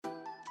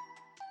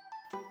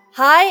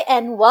Hi,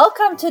 and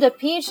welcome to the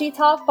PhD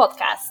Talk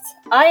podcast.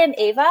 I am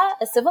Eva,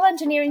 a civil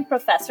engineering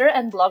professor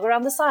and blogger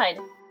on the side.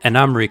 And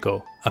I'm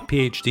Rico, a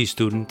PhD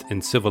student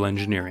in civil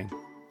engineering.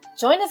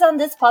 Join us on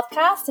this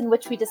podcast in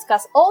which we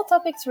discuss all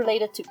topics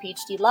related to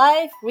PhD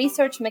life,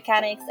 research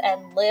mechanics,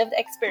 and lived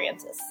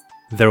experiences.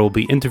 There will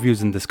be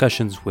interviews and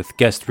discussions with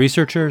guest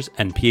researchers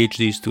and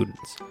PhD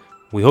students.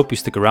 We hope you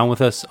stick around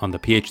with us on the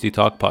PhD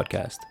Talk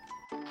podcast.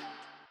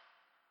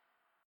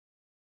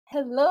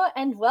 Hello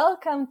and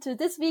welcome to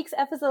this week's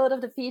episode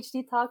of the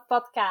PhD Talk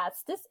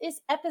podcast. This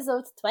is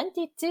episode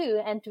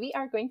 22 and we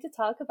are going to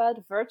talk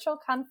about virtual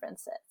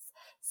conferences.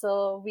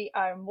 So we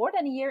are more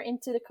than a year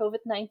into the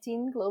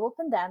COVID-19 global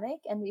pandemic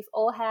and we've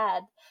all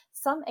had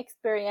some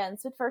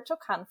experience with virtual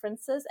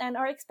conferences, and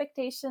our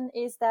expectation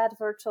is that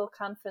virtual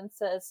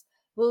conferences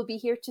will be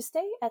here to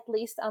stay, at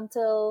least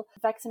until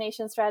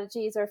vaccination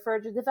strategies are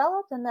further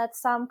developed, and that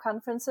some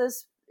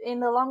conferences in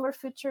the longer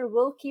future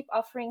will keep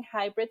offering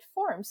hybrid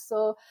forms.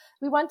 So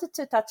we wanted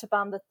to touch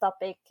upon the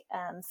topic.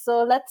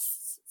 So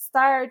let's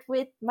start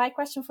with my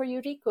question for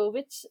you, Rico.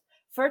 Which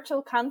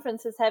virtual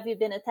conferences have you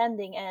been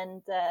attending,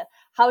 and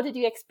how did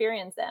you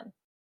experience them?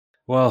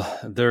 Well,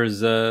 there's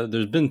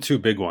been two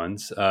big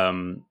ones,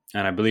 and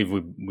I believe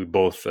we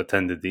both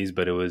attended these,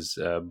 but it was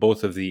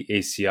both of the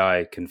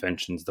ACI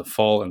conventions, the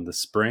fall and the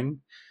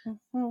spring.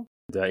 Mm-hmm.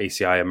 The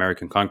ACI,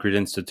 American Concrete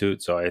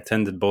Institute. So I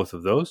attended both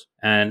of those.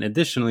 And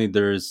additionally,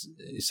 there's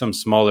some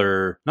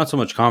smaller, not so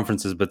much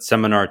conferences, but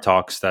seminar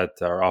talks that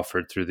are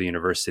offered through the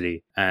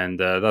university. And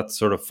that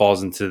sort of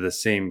falls into the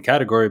same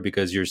category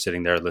because you're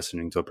sitting there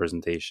listening to a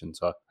presentation.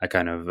 So I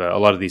kind of, a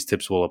lot of these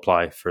tips will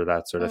apply for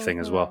that sort of thing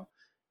as well.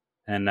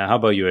 And how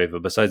about you,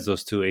 Eva? Besides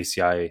those two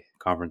ACI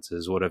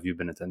conferences, what have you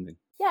been attending?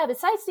 Yeah,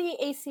 besides the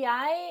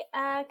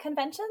ACI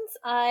conventions,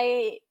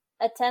 I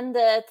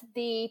attended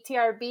the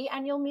TRB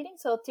annual meeting.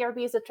 So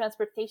TRB is a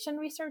Transportation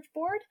Research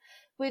Board,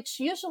 which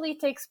usually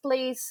takes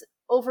place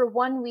over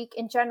 1 week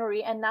in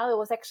January. And now it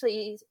was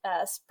actually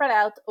spread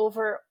out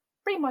over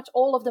pretty much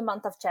all of the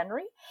month of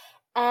January.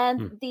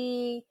 And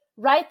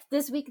right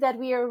this week that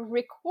we are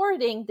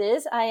recording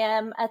this, I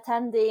am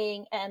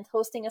attending and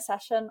hosting a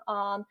session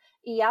on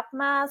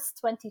IAPMAS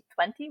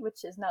 2020,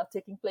 which is now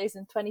taking place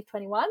in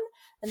 2021.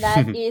 And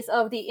that is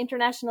of the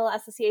International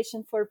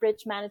Association for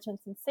Bridge Management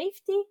and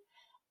Safety.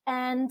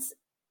 And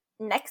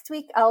next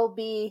week, I'll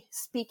be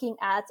speaking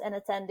at and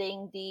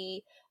attending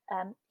the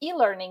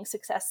e-learning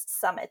success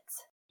summit.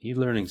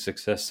 E-learning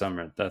success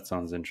summit. That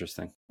sounds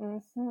interesting.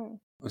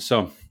 Mm-hmm.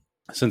 So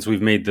since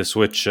we've made the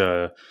switch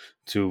to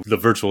the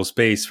virtual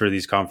space for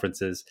these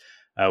conferences,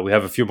 we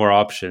have a few more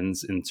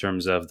options in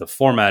terms of the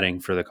formatting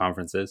for the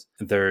conferences.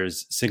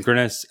 There's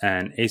synchronous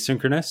and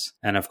asynchronous.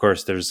 And of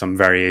course, there's some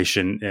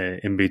variation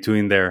in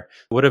between there.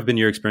 What have been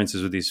your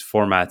experiences with these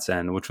formats,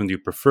 and which one do you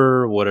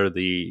prefer? What are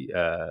the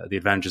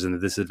advantages and the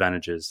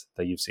disadvantages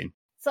that you've seen?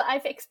 So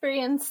I've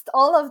experienced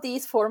all of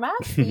these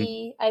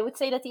formats. I would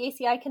say that the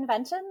ACI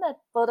convention that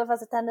both of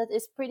us attended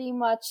is pretty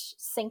much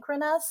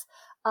synchronous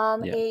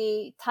on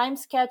a time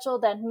schedule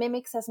that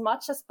mimics as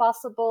much as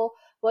possible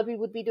what we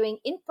would be doing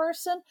in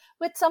person,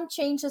 with some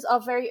changes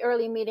of very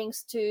early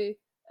meetings to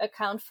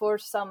account for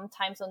some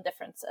time zone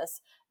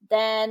differences.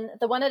 Then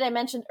the one that I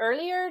mentioned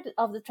earlier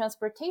of the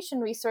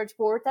Transportation Research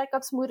Board, that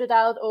got smoothed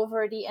out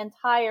over the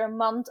entire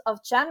month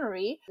of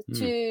January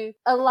to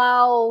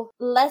allow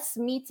less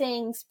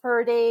meetings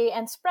per day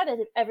and spread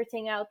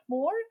everything out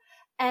more.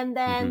 And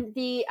then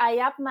the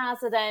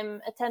IAPMAS that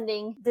I'm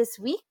attending this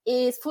week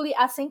is fully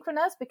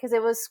asynchronous because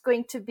it was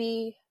going to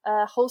be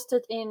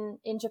hosted in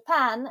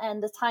Japan,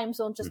 and the time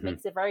zone just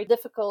makes it very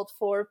difficult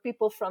for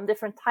people from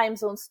different time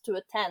zones to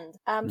attend.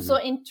 So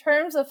in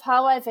terms of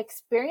how I've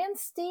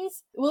experienced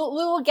these, we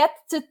will get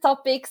to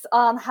topics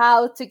on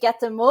how to get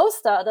the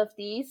most out of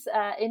these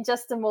in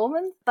just a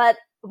moment. But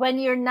when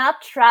you're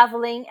not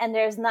traveling and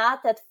there's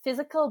not that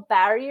physical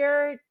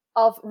barrier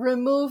of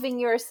removing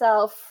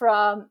yourself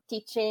from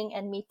teaching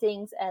and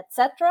meetings,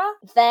 etc.,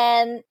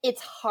 then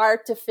it's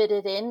hard to fit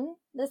it in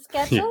the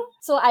schedule.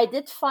 So I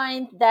did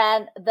find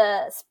that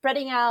the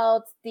spreading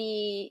out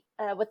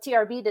what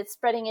TRB did,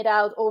 spreading it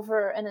out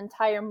over an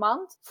entire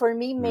month, for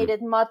me made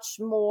it much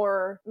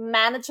more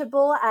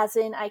manageable, as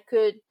in I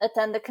could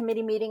attend a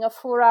committee meeting of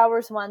 4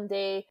 hours one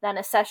day, then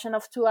a session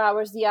of 2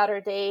 hours the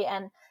other day,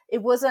 and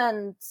it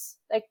wasn't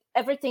like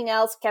everything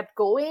else kept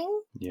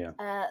going.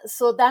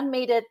 So that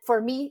made it,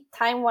 for me,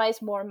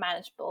 time-wise, more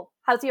manageable.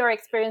 How's your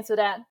experience with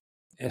that?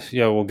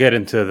 Yeah, we'll get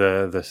into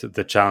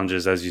the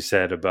challenges, as you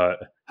said, about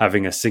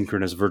having a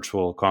synchronous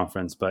virtual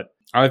conference. But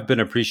I've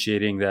been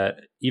appreciating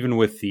that even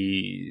with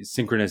the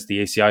synchronous,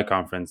 the ACI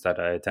conference that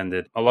I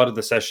attended, a lot of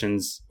the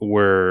sessions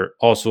were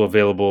also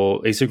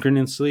available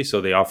asynchronously.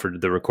 So they offered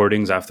the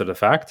recordings after the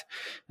fact.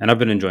 And I've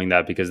been enjoying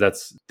that because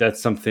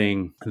that's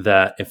something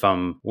that if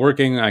I'm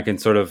working, I can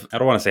sort of, I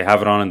don't want to say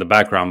have it on in the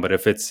background, but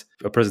if it's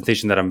a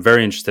presentation that I'm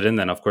very interested in,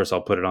 then of course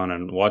I'll put it on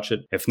and watch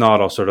it. If not,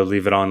 I'll sort of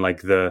leave it on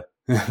like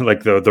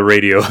the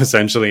radio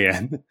essentially,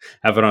 and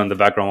have it on in the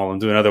background while I'm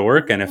doing other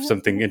work. And if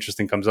something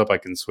interesting comes up, I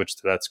can switch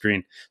to that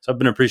screen. So I've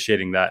been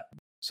appreciating that.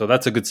 So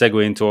that's a good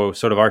segue into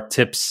sort of our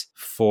tips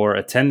for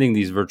attending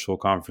these virtual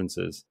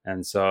conferences.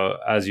 And so,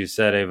 as you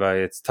said, Eva,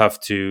 it's tough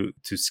to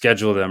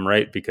schedule them,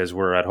 right? Because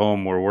we're at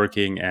home, we're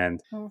working,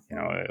 and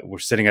we're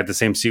sitting at the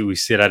same seat we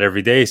sit at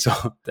every day. So,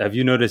 have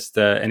you noticed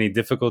any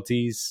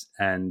difficulties?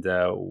 And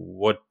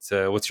what's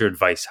your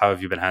advice? How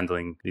have you been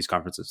handling these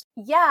conferences?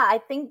 Yeah,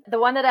 I think the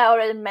one that I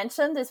already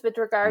mentioned is with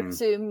regard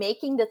to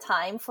making the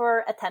time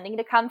for attending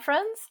the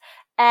conference.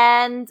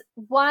 And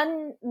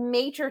one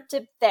major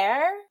tip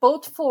there,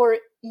 both for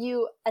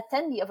you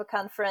attendee of a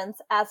conference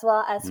as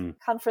well as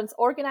conference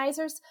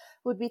organizers,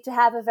 would be to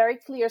have a very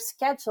clear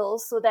schedule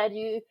so that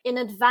you in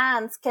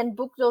advance can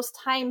book those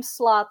time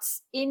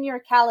slots in your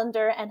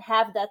calendar and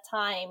have that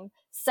time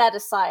set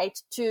aside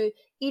to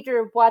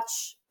either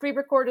watch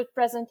pre-recorded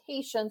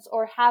presentations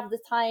or have the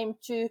time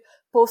to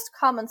post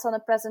comments on a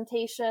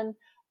presentation,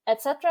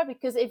 etc.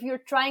 Because if you're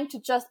trying to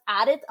just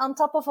add it on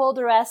top of all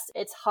the rest,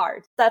 it's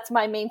hard. That's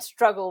my main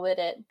struggle with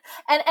it.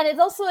 And it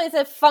also is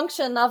a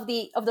function of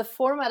the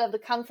format of the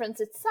conference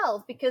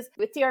itself, because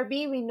with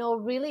TRB, we know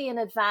really in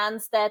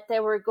advance that they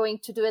were going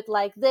to do it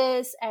like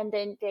this. And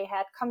then they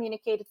had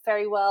communicated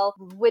very well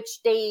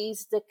which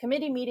days the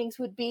committee meetings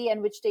would be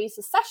and which days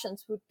the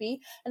sessions would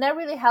be. And that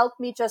really helped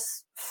me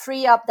just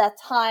free up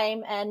that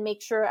time and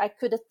make sure I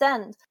could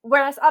attend.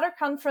 Whereas other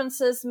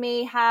conferences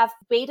may have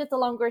waited a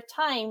longer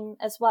time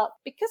as well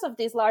because of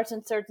these large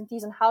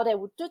uncertainties and how they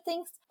would do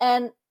things.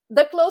 And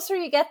the closer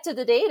you get to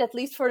the date, at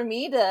least for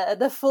me,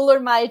 the fuller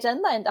my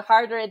agenda and the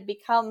harder it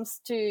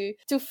becomes to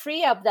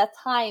free up that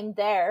time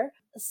there.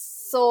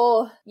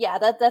 So yeah,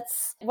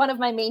 that's one of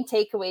my main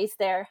takeaways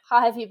there.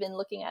 How have you been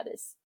looking at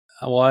this?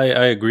 Well, I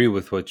agree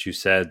with what you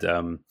said.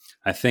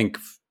 I think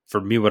for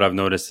me, what I've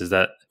noticed is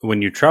that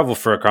when you travel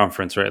for a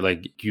conference, right,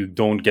 like you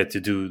don't get to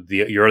do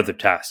your other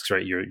tasks,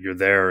 right? You're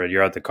there,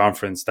 you're at the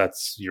conference,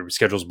 that's your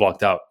schedule's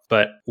blocked out.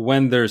 But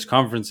when there's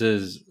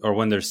conferences or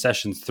when there's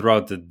sessions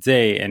throughout the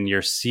day and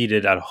you're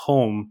seated at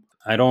home,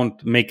 I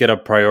don't make it a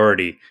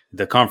priority.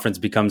 The conference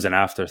becomes an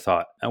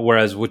afterthought.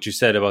 Whereas what you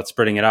said about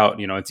spreading it out,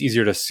 it's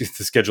easier to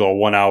schedule a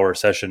 1 hour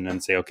session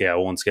and say, okay, I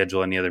won't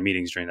schedule any other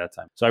meetings during that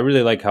time. So I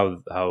really like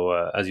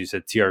how as you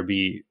said,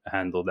 TRB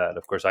handled that.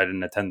 Of course, I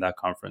didn't attend that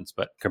conference,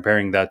 but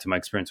comparing that to my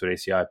experience with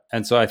ACI.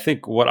 And so I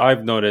think what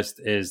I've noticed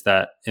is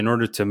that in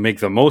order to make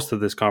the most of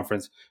this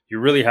conference, you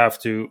really have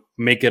to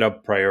make it a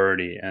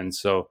priority. And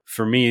so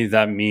for me,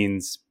 that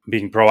means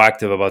being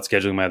proactive about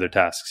scheduling my other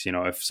tasks.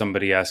 If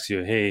somebody asks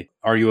you, hey,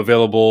 are you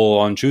available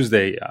on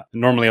Tuesday?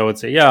 Normally I would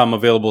say, yeah, I'm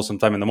available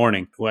sometime in the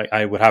morning.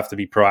 I would have to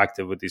be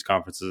proactive with these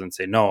conferences and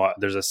say, no,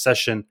 there's a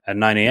session at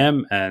 9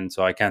 a.m. And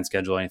so I can't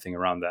schedule anything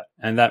around that.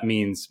 And that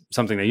means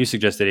something that you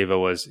suggested, Eva,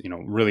 was,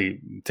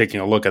 really taking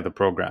a look at the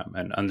program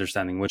and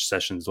understanding which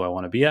sessions do I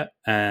want to be at.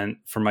 And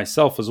for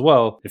myself as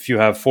well, if you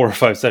have 4 or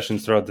 5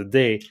 sessions throughout the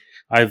day,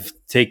 I've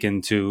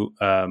taken to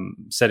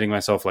setting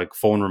myself like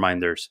phone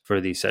reminders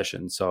for these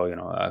sessions. So,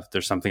 if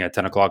there's something at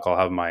 10 o'clock, I'll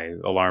have my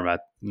alarm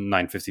at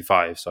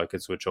 9:55 so I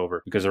could switch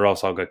over, because or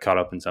else I'll get caught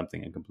up in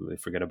something and completely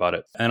forget about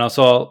it. And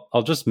also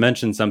I'll just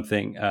mention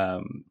something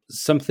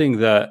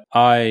that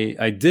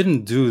I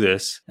didn't do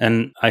this,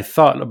 and I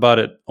thought about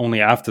it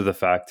only after the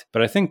fact,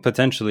 but I think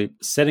potentially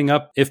setting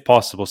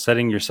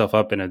yourself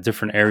up in a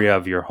different area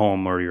of your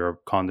home or your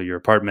condo, your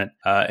apartment,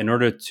 in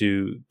order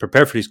to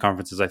prepare for these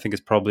conferences, I think is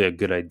probably a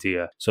good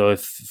idea. So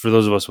if for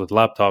those of us with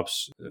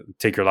laptops,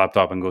 take your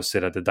laptop and go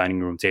sit at the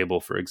dining room table,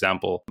 for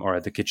example, or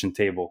at the kitchen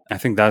table. I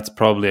think that's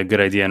probably a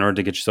good idea in order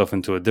to get yourself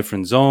into a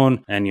different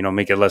zone and,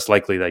 make it less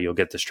likely that you'll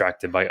get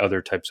distracted by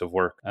other types of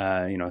work.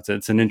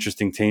 It's an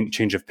interesting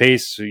change of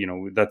pace.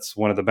 That's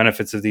one of the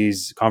benefits of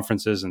these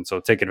conferences. And so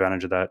take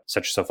advantage of that,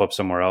 set yourself up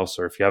somewhere else.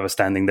 Or if you have a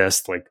standing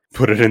desk, like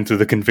put it into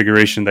the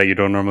configuration that you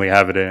don't normally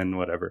have it in,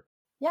 whatever.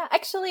 Yeah,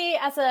 actually,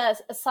 as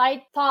a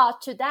side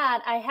thought to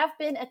that, I have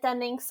been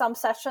attending some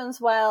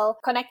sessions while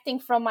connecting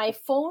from my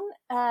phone,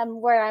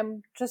 where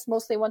I'm just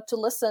mostly want to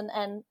listen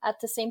and at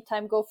the same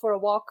time go for a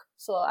walk,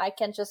 so I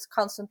can just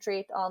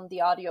concentrate on the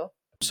audio.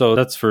 So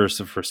that's for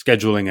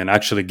scheduling and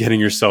actually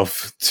getting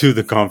yourself to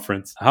the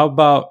conference. How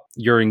about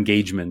your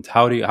engagement?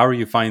 How are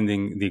you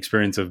finding the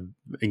experience of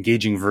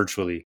engaging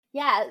virtually?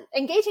 Yeah,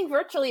 engaging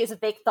virtually is a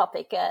big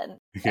topic. And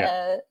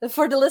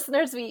for the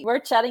listeners, we were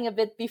chatting a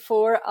bit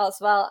before as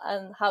well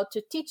on how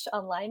to teach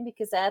online,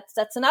 because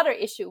that's another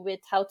issue with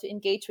how to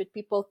engage with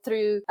people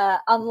through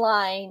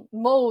online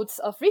modes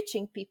of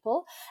reaching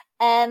people.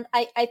 And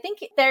I think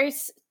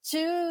there's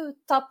 2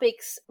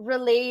 topics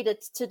related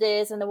to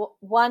this. And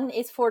one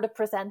is for the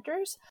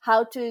presenters,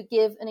 how to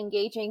give an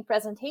engaging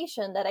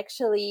presentation that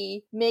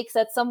actually makes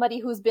that somebody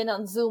who's been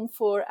on Zoom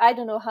for I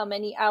don't know how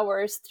many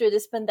hours through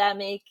this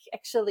pandemic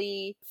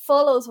actually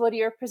follows what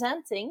you're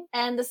presenting.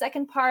 And the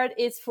second part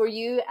is for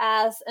you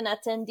as an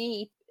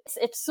attendee.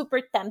 It's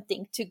super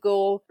tempting to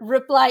go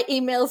reply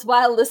emails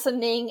while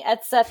listening,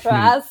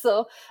 etc.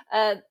 So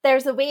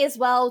there's a way as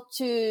well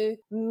to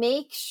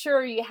make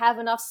sure you have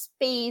enough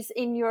space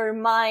in your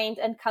mind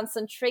and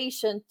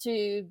concentration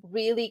to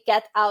really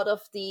get out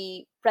of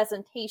the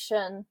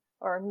presentation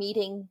or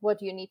meeting, what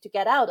do you need to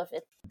get out of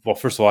it? Well,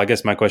 first of all, I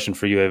guess my question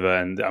for you,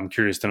 Eva, and I'm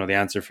curious to know the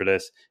answer for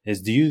this,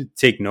 is do you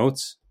take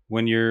notes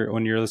when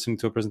you're listening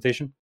to a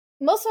presentation?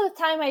 Most of the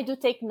time I do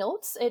take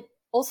notes. It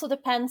also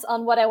depends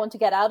on what I want to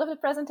get out of the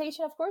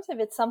presentation, of course. If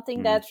it's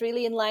something that's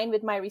really in line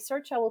with my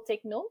research, I will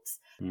take notes.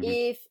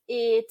 If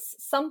it's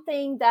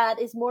something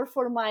that is more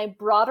for my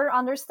broader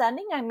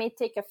understanding, I may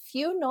take a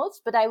few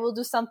notes, but I will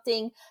do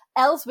something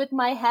else with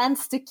my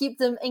hands to keep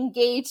them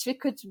engaged.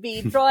 It could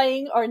be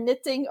drawing or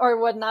knitting or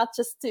whatnot,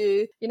 just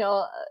to,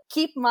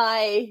 keep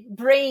my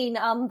brain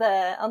on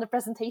the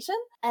presentation.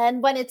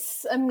 And when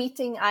it's a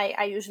meeting,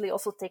 I usually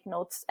also take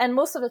notes. And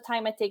most of the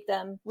time I take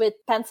them with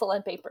pencil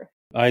and paper.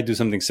 I do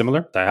something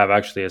similar. I have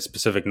actually a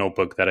specific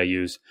notebook that I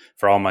use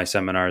for all my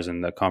seminars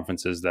and the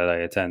conferences that I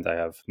attend. I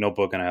have a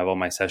notebook and I have all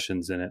my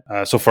sessions in it.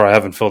 So far, I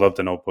haven't filled up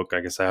the notebook.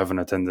 I guess I haven't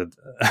attended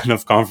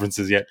enough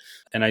conferences yet.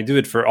 And I do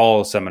it for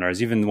all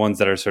seminars, even ones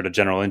that are sort of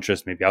general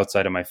interest, maybe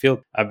outside of my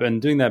field. I've been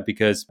doing that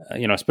because,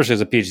 especially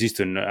as a PhD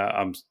student,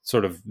 I'm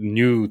sort of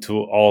new to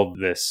all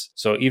this.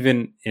 So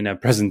even in a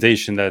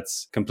presentation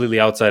that's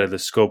completely outside of the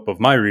scope of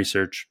my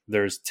research,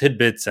 there's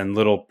tidbits and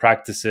little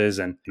practices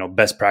and,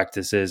 best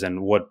practices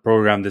and what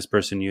program this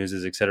person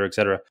uses, et cetera, et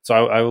cetera.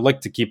 So I would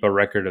like to keep a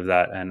record of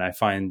that. And I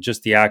find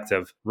just the act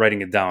of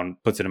writing it down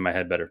puts it in my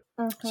head better.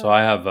 So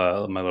I have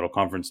my little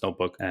conference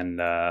notebook and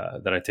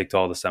that I take to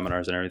all the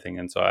seminars and everything.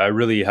 And so I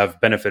really have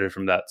benefited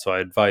from that. So I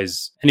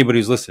advise anybody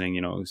who's listening,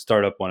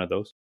 start up one of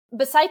those.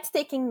 Besides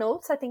taking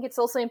notes, I think it's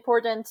also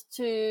important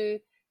to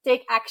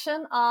take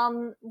action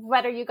on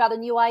whether you got a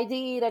new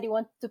idea that you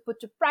want to put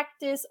to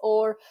practice,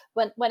 or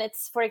when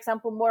it's, for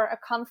example, more a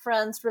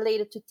conference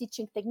related to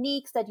teaching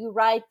techniques, that you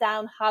write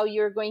down how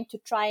you're going to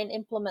try and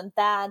implement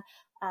that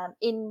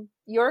in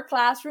your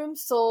classroom.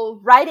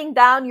 So writing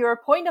down your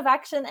point of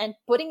action and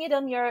putting it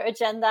on your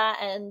agenda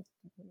and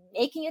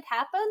making it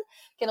happen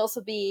can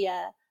also be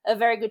a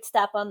very good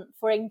step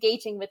for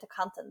engaging with the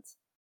content.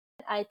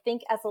 I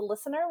think as a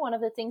listener, one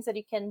of the things that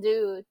you can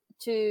do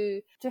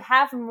to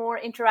have more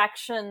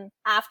interaction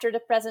after the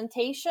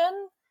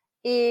presentation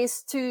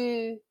is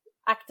to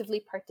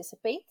actively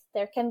participate.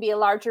 There can be a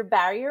larger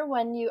barrier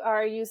when you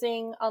are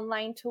using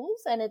online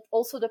tools, and it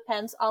also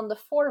depends on the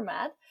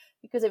format,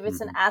 because if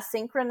it's an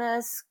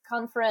asynchronous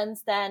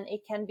conference, then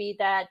it can be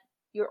that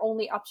your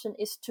only option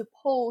is to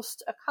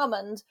post a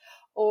comment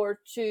or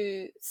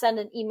to send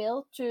an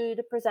email to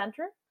the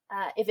presenter.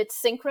 If it's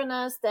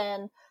synchronous,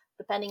 then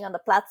depending on the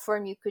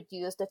platform, you could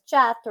use the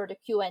chat or the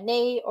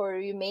Q&A, or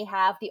you may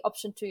have the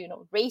option to,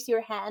 raise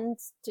your hand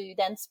to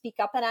then speak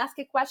up and ask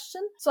a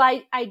question. So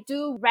I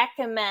do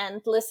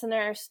recommend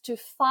listeners to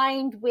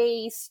find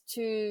ways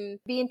to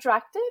be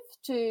interactive,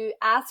 to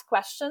ask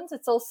questions.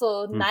 It's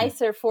also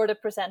nicer for the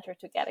presenter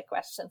to get a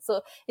question.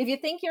 So if you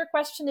think your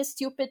question is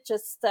stupid,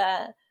 just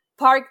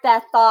park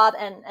that thought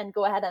and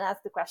go ahead and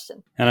ask the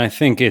question. And I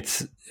think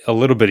it's a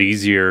little bit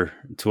easier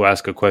to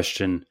ask a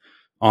question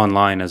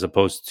online as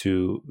opposed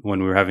to when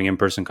we were having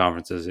in-person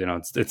conferences.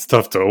 It's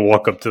tough to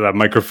walk up to that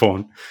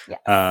microphone.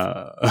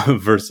 Yes.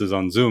 Versus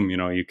on Zoom.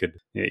 You could,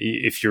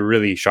 if you're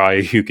really shy,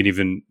 you can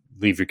even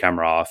leave your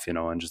camera off,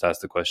 and just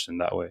ask the question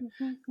that way.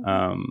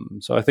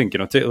 So I think,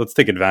 let's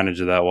take advantage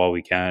of that while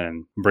we can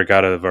and break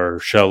out of our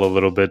shell a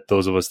little bit,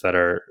 those of us that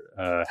are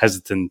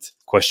hesitant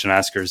question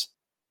askers.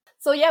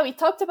 So yeah, we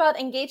talked about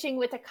engaging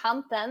with the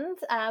content,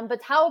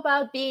 but how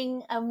about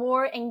being a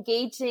more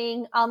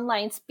engaging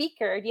online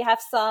speaker? Do you have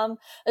some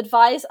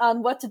advice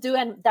on what to do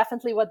and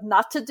definitely what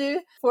not to do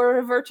for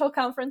virtual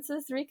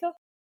conferences, Rico?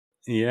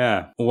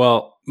 Yeah,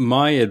 well,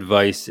 my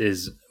advice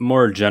is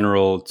more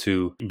general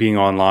to being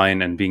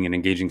online and being an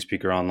engaging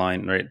speaker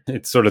online, right?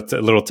 It's sort of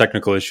little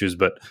technical issues,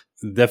 but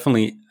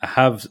definitely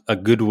have a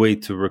good way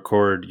to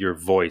record your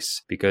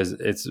voice, because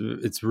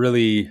it's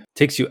really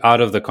takes you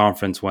out of the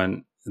conference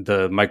when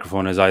the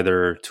microphone is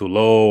either too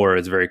low or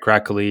it's very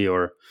crackly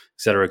or et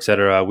cetera, et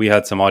cetera. We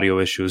had some audio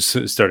issues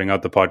starting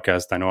out the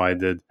podcast. I know I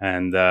did.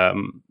 And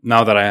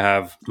now that I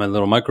have my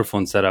little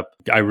microphone set up,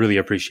 I really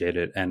appreciate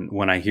it. And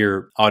when I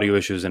hear audio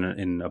issues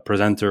in a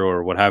presenter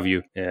or what have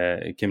you,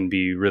 it can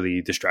be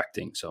really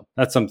distracting. So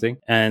that's something.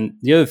 And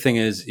the other thing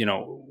is,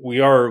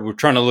 we're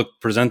trying to look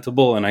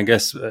presentable. And I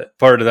guess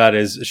part of that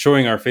is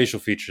showing our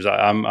facial features.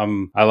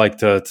 I like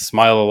to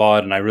smile a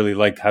lot, and I really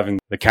like having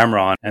the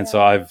camera on. And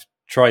so I've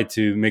try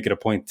to make it a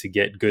point to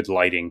get good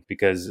lighting,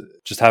 because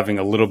just having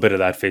a little bit of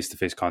that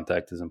face-to-face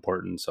contact is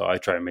important. So I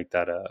try to make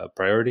that a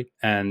priority.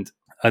 And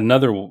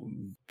another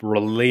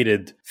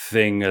related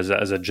thing as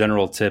a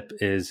general tip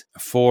is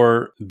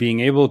for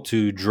being able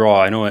to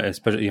draw. I know,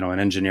 especially, in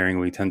engineering,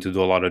 we tend to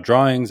do a lot of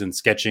drawings and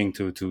sketching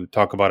to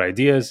talk about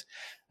ideas.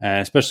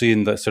 Especially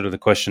in the sort of the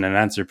question and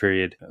answer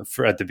period.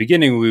 At the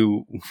beginning,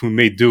 we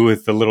made do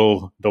with the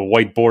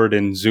whiteboard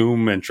in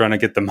Zoom and trying to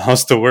get the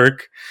mouse to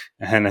work.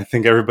 And I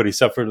think everybody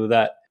suffered with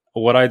that.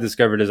 What I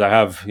discovered is I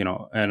have,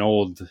 an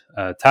old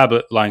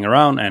tablet lying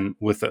around, and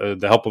with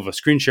the help of a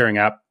screen sharing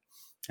app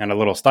and a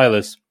little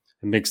stylus,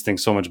 it makes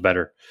things so much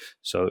better.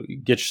 So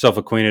get yourself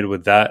acquainted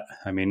with that.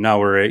 I mean, now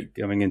we're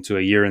coming into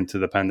a year into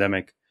the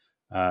pandemic,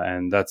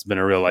 and that's been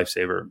a real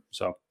lifesaver.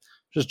 So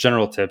just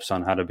general tips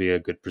on how to be a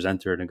good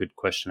presenter and a good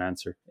question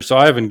answer. So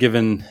I haven't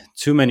given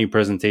too many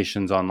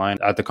presentations online.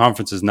 At the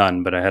conferences,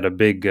 none, but I had a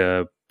big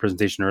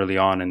presentation early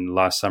on in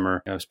last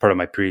summer. It was part of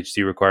my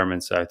PhD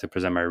requirements. I had to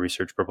present my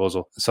research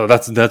proposal. So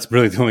that's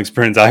really the only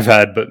experience I've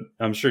had, but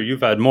I'm sure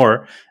you've had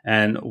more.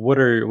 And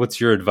what's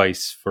your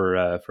advice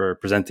for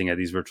presenting at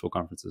these virtual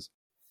conferences?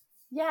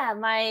 Yeah,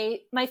 my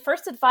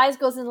first advice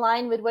goes in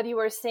line with what you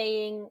were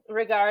saying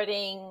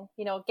regarding,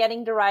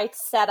 getting the right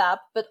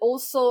setup, but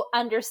also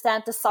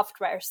understand the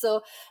software.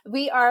 So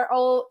we are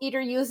all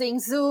either using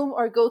Zoom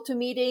or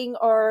GoToMeeting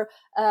or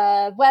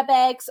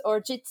WebEx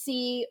or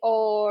Jitsi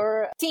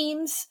or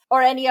Teams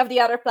or any of the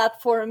other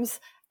platforms.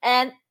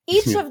 And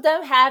each of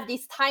them have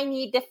these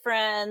tiny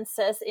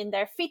differences in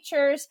their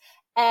features.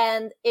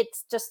 And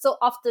it's just so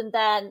often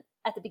that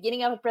at the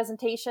beginning of a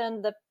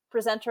presentation, the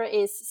presenter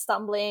is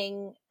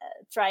stumbling,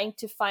 trying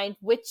to find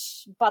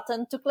which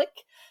button to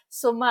click.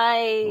 So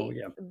my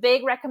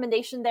big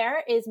recommendation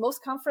there is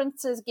most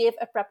conferences give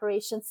a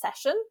preparation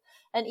session.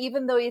 And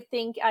even though you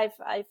think I've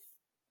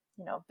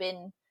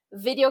been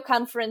video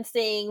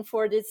conferencing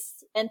for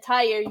this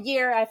entire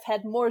year, I've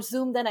had more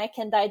Zoom than I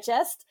can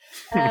digest.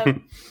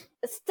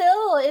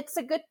 Still, it's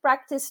a good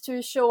practice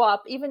to show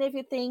up, even if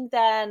you think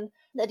that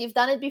you've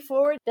done it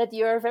before, that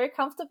you're very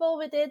comfortable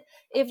with it.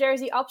 If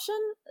there's the option,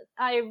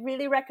 I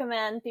really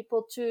recommend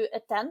people to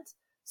attend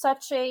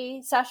such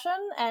a session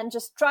and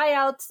just try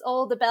out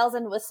all the bells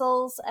and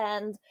whistles.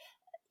 And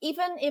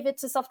even if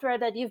it's a software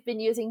that you've been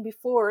using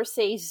before,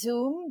 say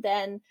Zoom,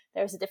 then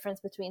there's a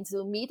difference between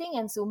Zoom Meeting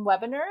and Zoom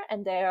Webinar.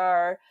 And there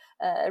are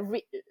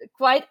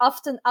quite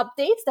often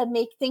updates that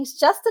make things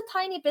just a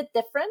tiny bit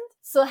different.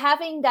 So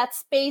having that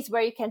space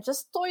where you can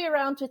just toy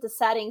around with the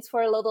settings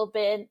for a little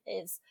bit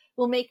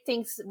will make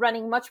things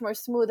running much more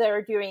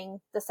smoother during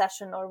the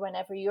session or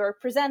whenever you're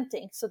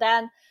presenting. So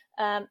then,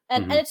 and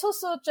it's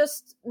also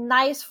just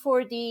nice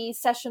for the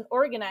session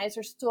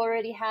organizers to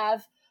already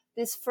have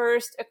this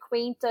first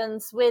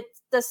acquaintance with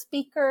the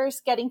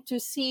speakers, getting to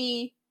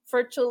see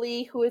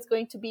virtually who is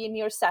going to be in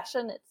your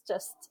session. It's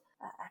just,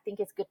 I think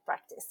it's good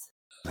practice.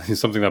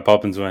 Something that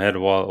popped into my head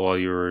while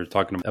you were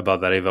talking about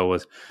that, Eva,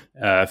 was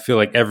I feel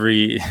like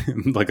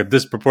like a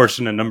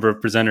disproportionate number of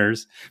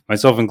presenters,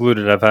 myself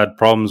included, I've had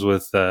problems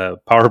with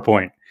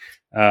PowerPoint,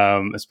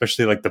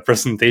 especially like the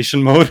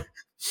presentation mode.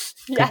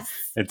 Yes.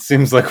 It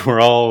seems like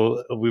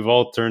we've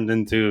all turned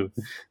into,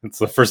 it's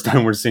the first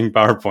time we're seeing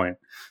PowerPoint.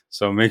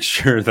 So make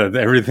sure that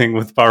everything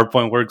with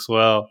PowerPoint works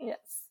well. Yes.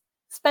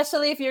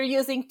 Especially if you're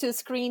using two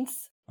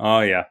screens. Oh,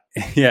 yeah.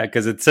 Yeah,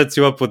 because it sets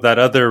you up with that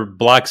other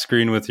black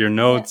screen with your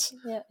notes,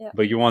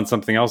 but you want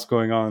something else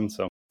going on.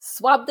 So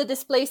swap the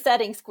display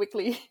settings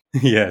quickly.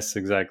 Yes,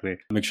 exactly.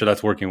 Make sure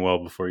that's working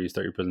well before you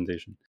start your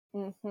presentation.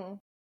 Mm-hmm.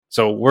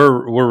 So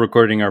we're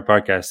recording our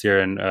podcast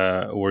here, and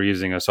we're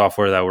using a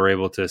software that we're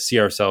able to see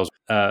ourselves.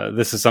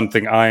 This is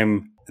something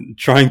I'm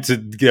trying to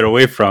get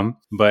away from,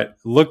 but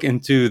look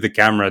into the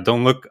camera.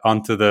 Don't look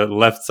onto the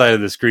left side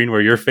of the screen where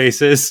your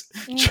face is.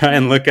 Mm-hmm. Try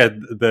and look at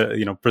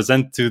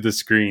present to the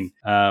screen.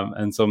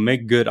 And so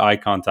make good eye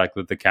contact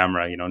with the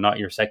camera, not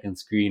your second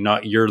screen,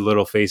 not your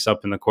little face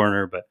up in the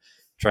corner, but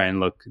try and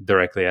look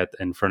directly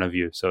in front of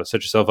you. So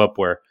set yourself up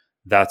where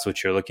that's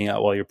what you're looking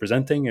at while you're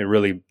presenting. It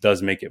really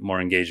does make it more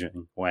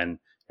engaging when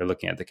you're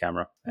looking at the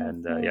camera.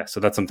 And so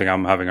that's something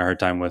I'm having a hard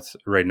time with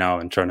right now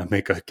and trying to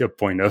make a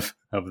point of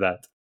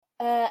that.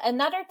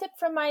 Another tip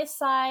from my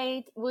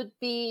side would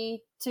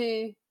be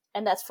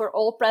and that's for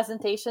all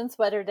presentations,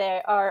 whether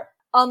they are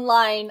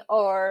online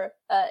or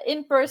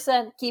in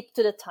person, keep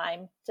to the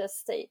time.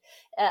 Just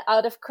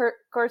out of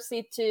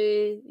courtesy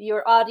to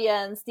your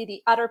audience,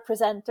 the other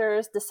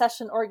presenters, the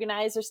session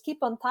organizers, keep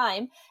on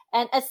time.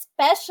 And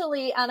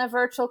especially on a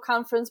virtual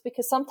conference,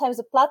 because sometimes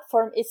the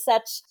platform is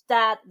such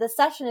that the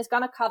session is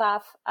going to cut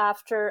off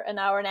after an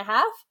hour and a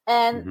half.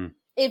 And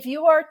if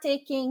you are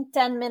taking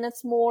 10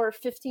 minutes more,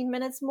 15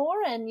 minutes more,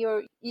 and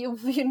you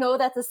know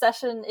that the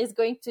session is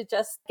going to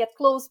just get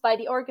closed by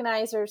the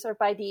organizers or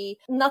by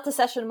not the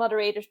session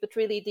moderators, but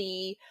really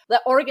the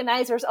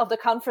organizers of the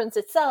conference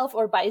itself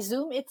or by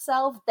Zoom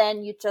itself,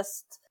 then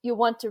you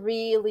want to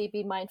really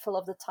be mindful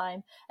of the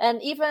time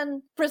and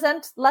even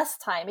present less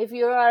time. If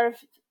you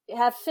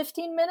have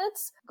 15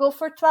 minutes, go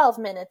for 12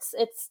 minutes.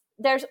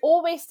 There's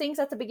always things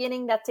at the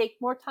beginning that take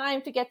more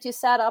time to get you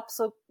set up.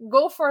 So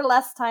go for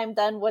less time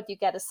than what you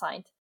get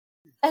assigned.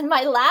 And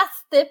my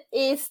last tip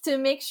is to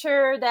make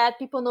sure that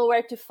people know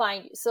where to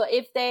find you. So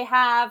if they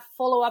have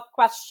follow-up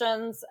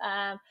questions,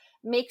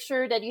 make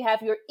sure that you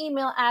have your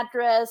email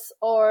address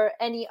or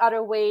any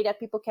other way that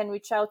people can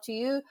reach out to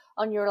you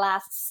on your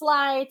last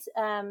slide,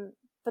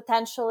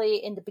 potentially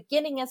in the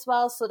beginning as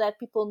well, so that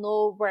people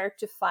know where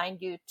to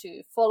find you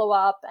to follow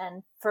up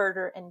and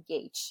further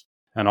engage.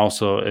 And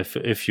also,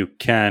 if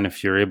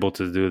you're able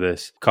to do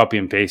this, copy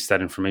and paste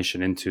that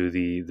information into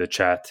the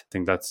chat. I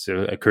think that's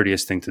a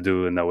courteous thing to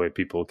do, and that way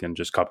people can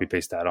just copy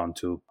paste that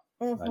onto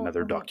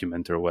another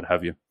document or what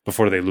have you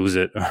before they lose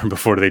it or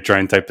before they try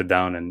and type it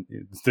down and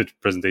the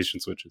presentation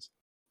switches.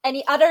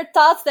 Any other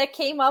thoughts that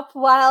came up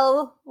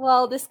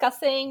while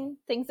discussing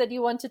things that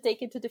you want to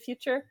take into the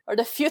future, or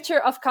the future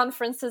of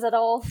conferences at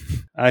all?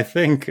 I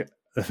think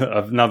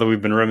now that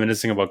we've been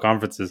reminiscing about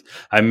conferences,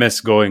 I miss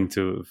going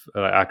to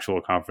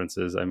actual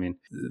conferences. I mean,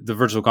 the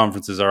virtual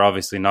conferences are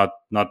obviously not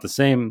the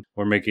same.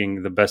 We're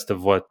making the best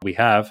of what we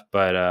have,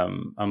 but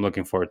I'm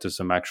looking forward to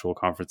some actual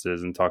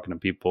conferences and talking to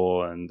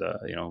people, and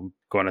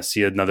going to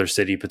see another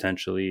city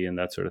potentially and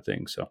that sort of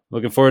thing. So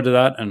looking forward to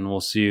that, and we'll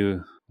see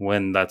you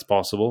when that's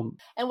possible.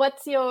 And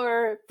what's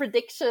your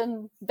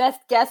prediction, best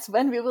guess,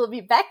 when we will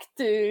be back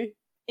to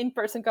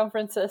in-person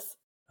conferences?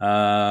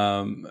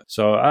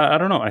 So I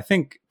don't know. I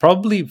think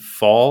probably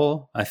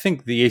fall. I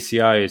think the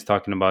ACI is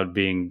talking about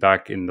being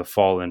back in the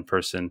fall in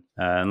person,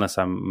 unless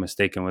I'm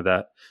mistaken with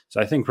that.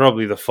 So I think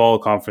probably the fall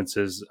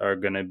conferences are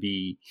going to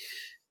be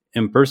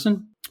in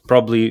person,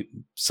 probably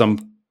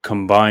some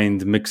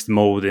combined mixed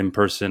mode in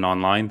person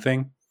online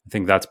thing. I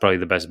think that's probably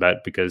the best bet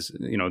because,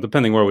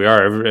 depending where we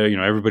are,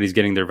 everybody's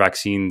getting their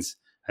vaccines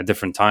at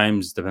different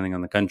times, depending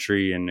on the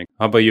country. And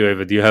how about you,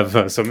 Eva? Do you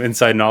have some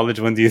inside knowledge?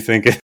 When do you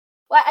think?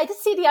 Well, I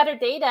just see the other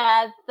day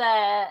that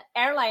the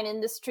airline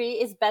industry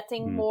is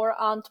betting more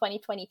on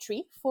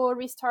 2023 for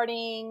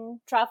restarting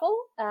travel.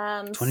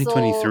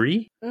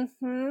 2023?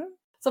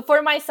 So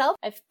for myself,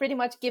 I've pretty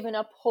much given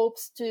up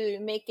hopes to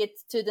make it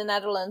to the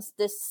Netherlands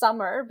this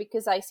summer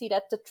because I see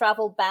that the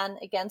travel ban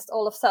against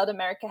all of South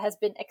America has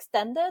been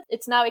extended.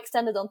 It's now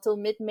extended until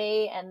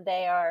mid-May, and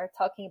they are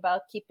talking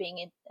about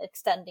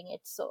extending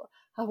it. So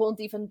I won't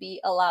even be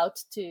allowed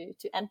to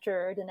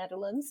enter the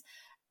Netherlands.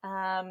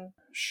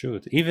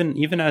 Shoot,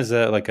 even as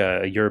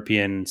a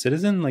European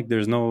citizen, like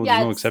there's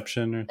no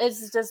exception.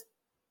 It's just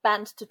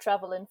banned to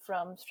travel in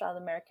from South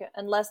America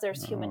unless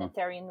there's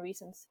humanitarian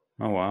reasons.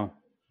 Oh wow,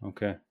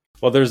 okay.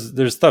 Well,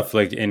 there's stuff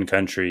like in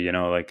country,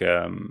 like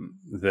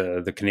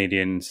the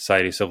Canadian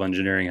Society of Civil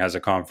Engineering has a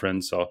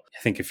conference. So I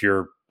think if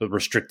you're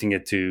restricting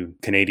it to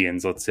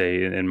Canadians, let's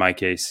say in my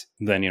case,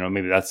 then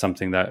maybe that's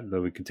something that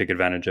we could take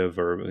advantage of.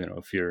 Or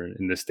if you're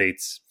in the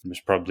States,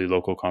 there's probably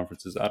local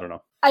conferences. I don't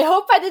know. I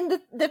hope I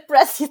didn't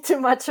depress you too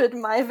much with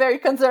my very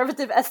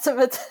conservative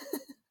estimate.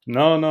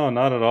 No,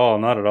 not at all.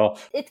 Not at all.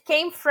 It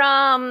came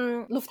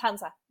from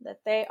Lufthansa that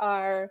they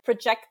are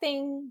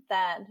projecting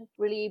that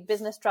really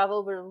business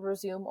travel will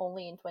resume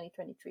only in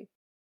 2023.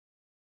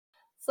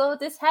 So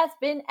this has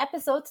been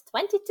episode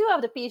 22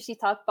 of the PhD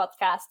Talk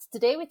podcast.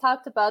 Today we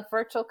talked about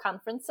virtual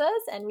conferences,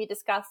 and we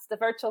discussed the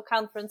virtual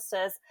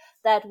conferences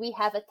that we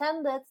have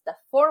attended, the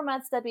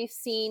formats that we've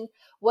seen,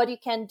 what you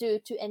can do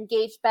to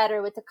engage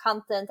better with the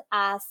content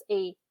as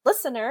a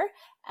listener,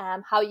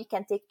 how you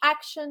can take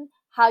action,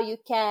 how you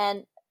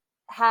can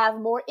have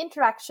more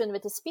interaction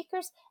with the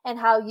speakers, and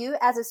how you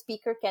as a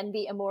speaker can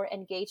be a more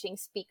engaging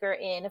speaker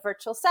in a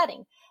virtual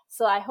setting.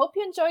 So I hope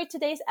you enjoyed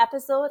today's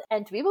episode,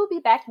 and we will be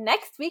back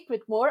next week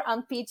with more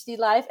on PhD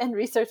Live and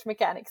research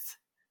mechanics.